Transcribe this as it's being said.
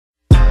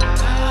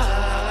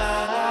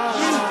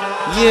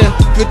Yeah,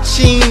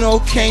 Pachino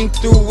came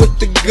through with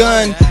the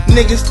gun.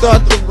 Niggas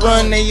start to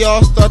run, they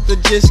all start to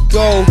just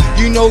go.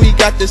 You know he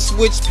got the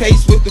switch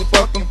pace with the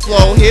fucking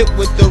flow. Hit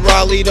with the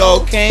Raleigh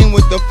though, came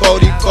with the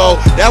 44.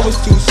 That was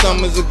 2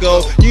 summers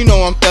ago. You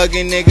know I'm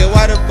thuggin', nigga.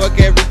 Why the fuck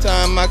every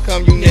time I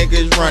come you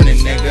niggas running,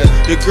 nigga?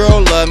 The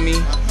girl love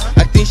me,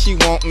 I think she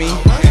want me.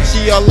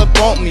 She all up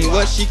on me,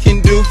 what she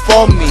can do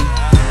for me.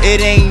 It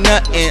ain't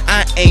nothing,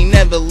 I ain't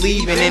never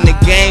leaving. In the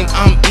game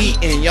I'm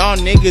eating, y'all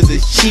niggas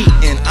is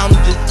cheating. I'm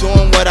just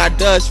doing what I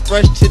does,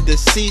 fresh to the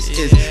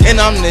ceases.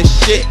 And I'm the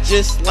shit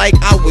just like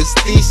I was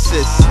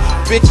thesis.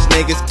 Bitch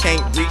niggas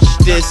can't reach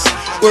this.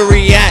 Where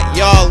we at,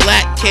 y'all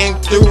lack. Came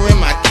through in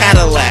my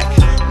Cadillac.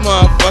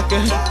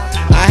 Motherfucker,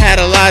 I had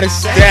a lot of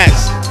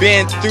stats.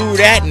 Been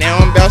through that, now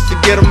I'm about to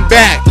get them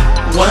back.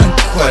 One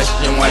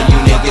question, why you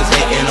niggas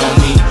hating on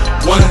me?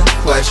 One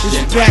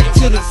question, back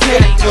to the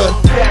paper.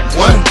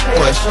 One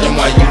question,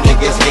 why you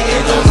niggas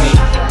hating on me?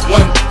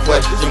 One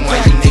question,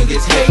 why you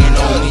niggas hating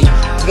on me?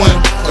 One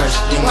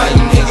question, why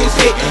you niggas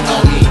hating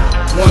on me?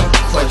 One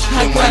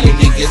question, why you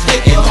niggas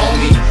hating on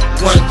me?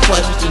 One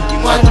question,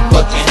 you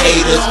motherfucking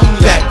haters.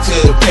 Back to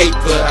the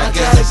paper, I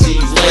guess I see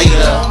you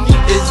later.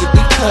 Is it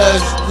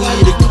because we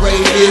the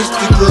greatest?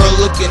 The girl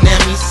looking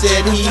at me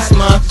said he's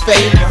my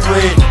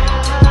favorite.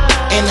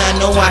 And I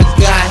know I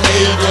got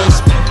haters.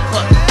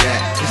 Fuck that,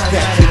 it's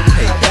back to the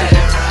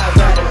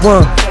paper.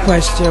 One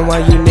question, why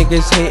you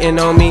niggas hating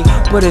on me?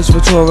 But it's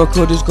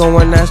rhetorical, just go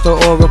and ask the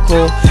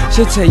oracle.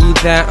 She'll tell you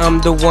that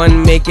I'm the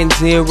one making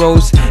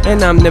zeros,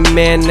 and I'm the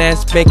man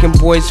that's making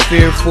boys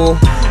fearful.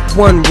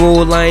 One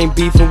rule, I ain't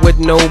beefing with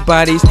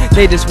nobodies.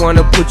 They just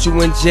wanna put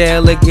you in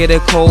jail or get a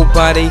cold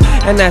body,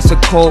 and that's a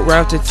cold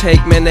route to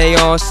take, man, they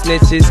all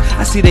snitches.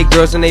 I see they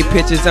girls in they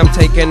pictures, I'm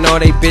taking all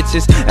they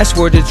bitches. That's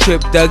where the trip,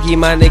 Dougie,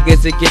 my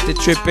niggas that get the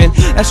trippin'.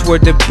 That's where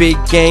the big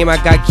game, I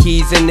got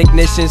keys and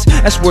ignitions.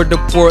 That's where the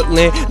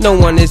Portland, no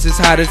one is as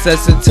hot as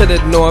us. And to the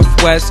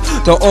northwest,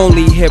 the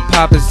only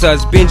hip-hop is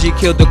us. Benji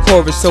killed the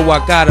chorus, so I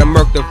gotta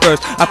murk the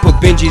verse. I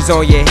put Benjis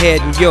on your head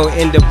and you'll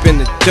end up in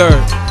the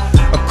dirt.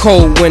 A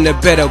cold winter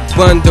better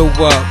bundle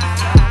up.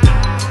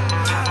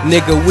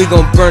 Nigga, we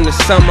gon' burn the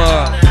summer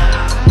up.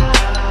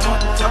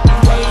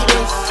 Motherfucking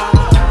haters,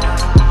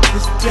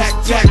 this back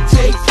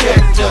take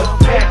character.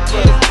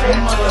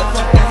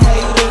 Motherfucking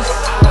haters,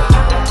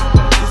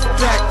 it's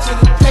back to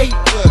the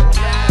paper.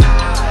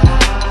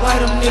 Why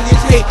them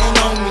niggas hating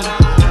on me?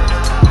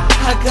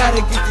 I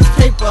gotta get this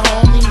paper,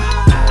 homie.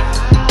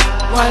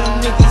 Why them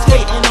niggas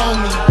hating on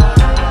me?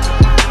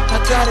 I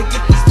gotta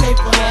get this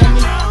paper,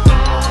 homie.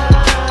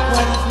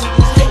 Why these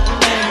niggas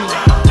hating on me?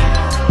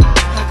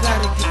 I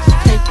gotta get this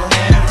paper,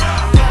 homie.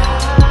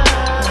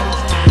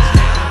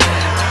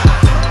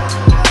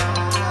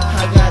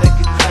 I gotta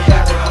get.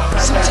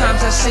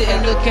 Sometimes I sit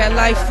and look at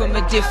life from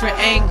a different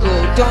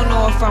angle. Don't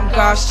know if I'm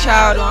God's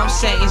child or I'm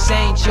Satan's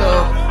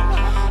angel.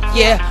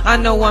 Yeah, I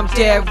know I'm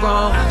dead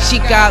wrong. She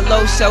got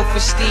low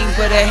self-esteem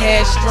but her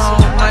head strong.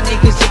 My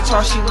niggas that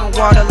toss you in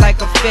water like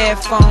a fair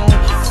phone.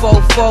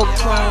 Faux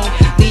chrome,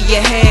 leave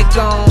your head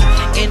gone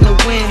in the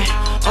wind.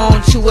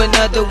 On to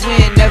another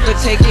win, never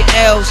taking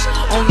L's,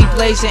 only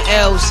blazing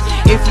L's.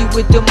 If you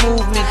with the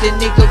movement, then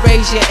nigga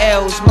raise your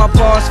L's. My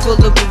bars full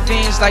of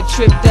revenge like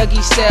Trip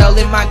Dougie cell.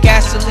 In my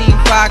gasoline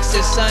box,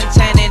 the sun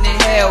tanning in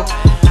hell.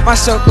 My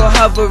circle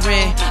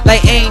hovering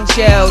like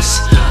angels.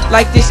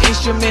 Like this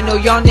instrumental,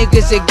 y'all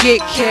niggas that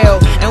get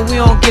killed. And we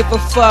don't give a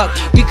fuck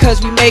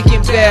because we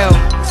making bail.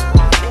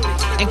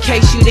 In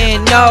case you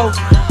didn't know,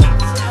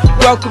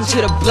 welcome to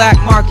the Black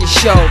Market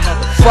Show,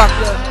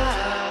 motherfucker.